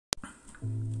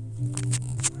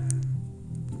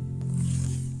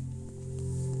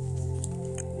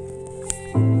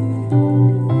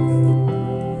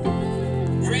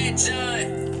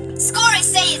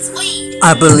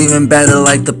I believe in better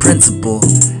like the principle.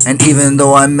 And even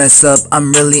though I mess up,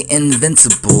 I'm really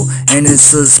invincible. And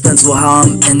it's suspenseful how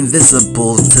I'm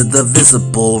invisible to the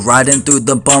visible. Riding through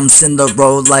the bumps in the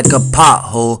road like a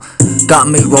pothole. Got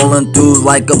me rolling through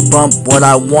like a bump, what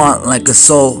I want like a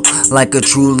soul. Like a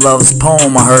true love's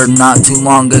poem I heard not too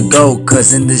long ago.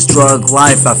 Cause in this drug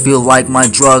life I feel like my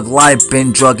drug life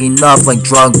been drug enough, like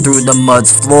drug through the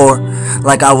mud's floor.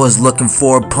 Like I was looking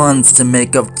for puns to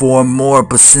make up for more.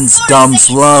 But since dumbs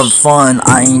love fun,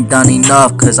 I ain't done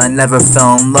enough. Cause I never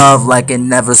fell in love, like it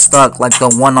never stuck. Like the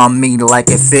one on me, like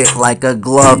it fit like a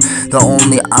glove. The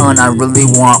only one I really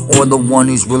want, or the one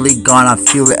who's really gone. I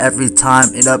feel it every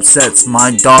time it upsets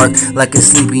my dark. Like a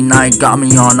sleepy night got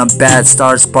me on a bad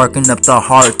start, sparking up the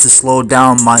heart to slow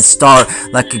down my start.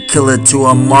 Like a killer to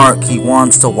a mark, he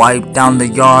wants to wipe down the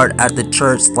yard at the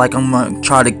church. Like I'm gonna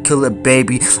try to kill it,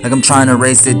 baby. Like I'm trying to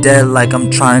raise the dead. Like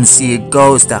I'm trying to see a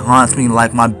ghost that haunts me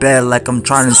like my bed. Like I'm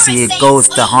trying to see a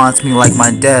ghost that haunts me like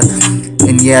my death.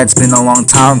 And yeah, it's been a long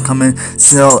time coming,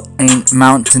 still ain't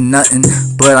amount to nothing.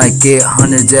 But I get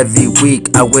hundreds every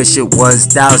week, I wish it was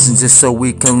thousands, just so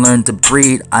we can learn to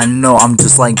breed. I know I'm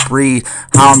just like breed,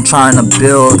 how I'm trying to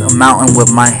build a mountain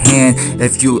with my hand.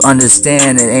 If you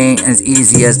understand, it ain't as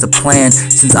easy as the plan.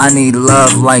 Since I need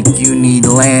love like you need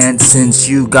land. Since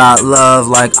you got love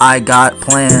like I got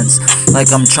plans.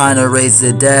 Like I'm trying to raise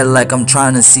the dead, like I'm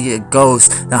trying to see a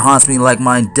ghost that haunts me like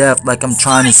my death. Like I'm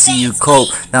trying to see you cope,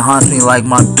 that haunts me like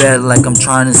my bed. Like I'm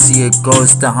trying to see a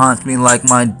ghost that haunts me like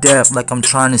my death. Like I'm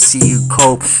trying to see you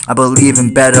cope. I believe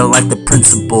in better like the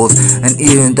principles. And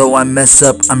even though I mess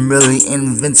up, I'm really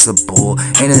invincible.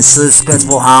 And it's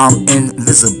suspenseful how I'm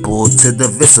invisible to the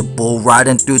visible.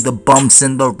 Riding through the bumps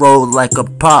in the road like a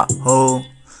pothole.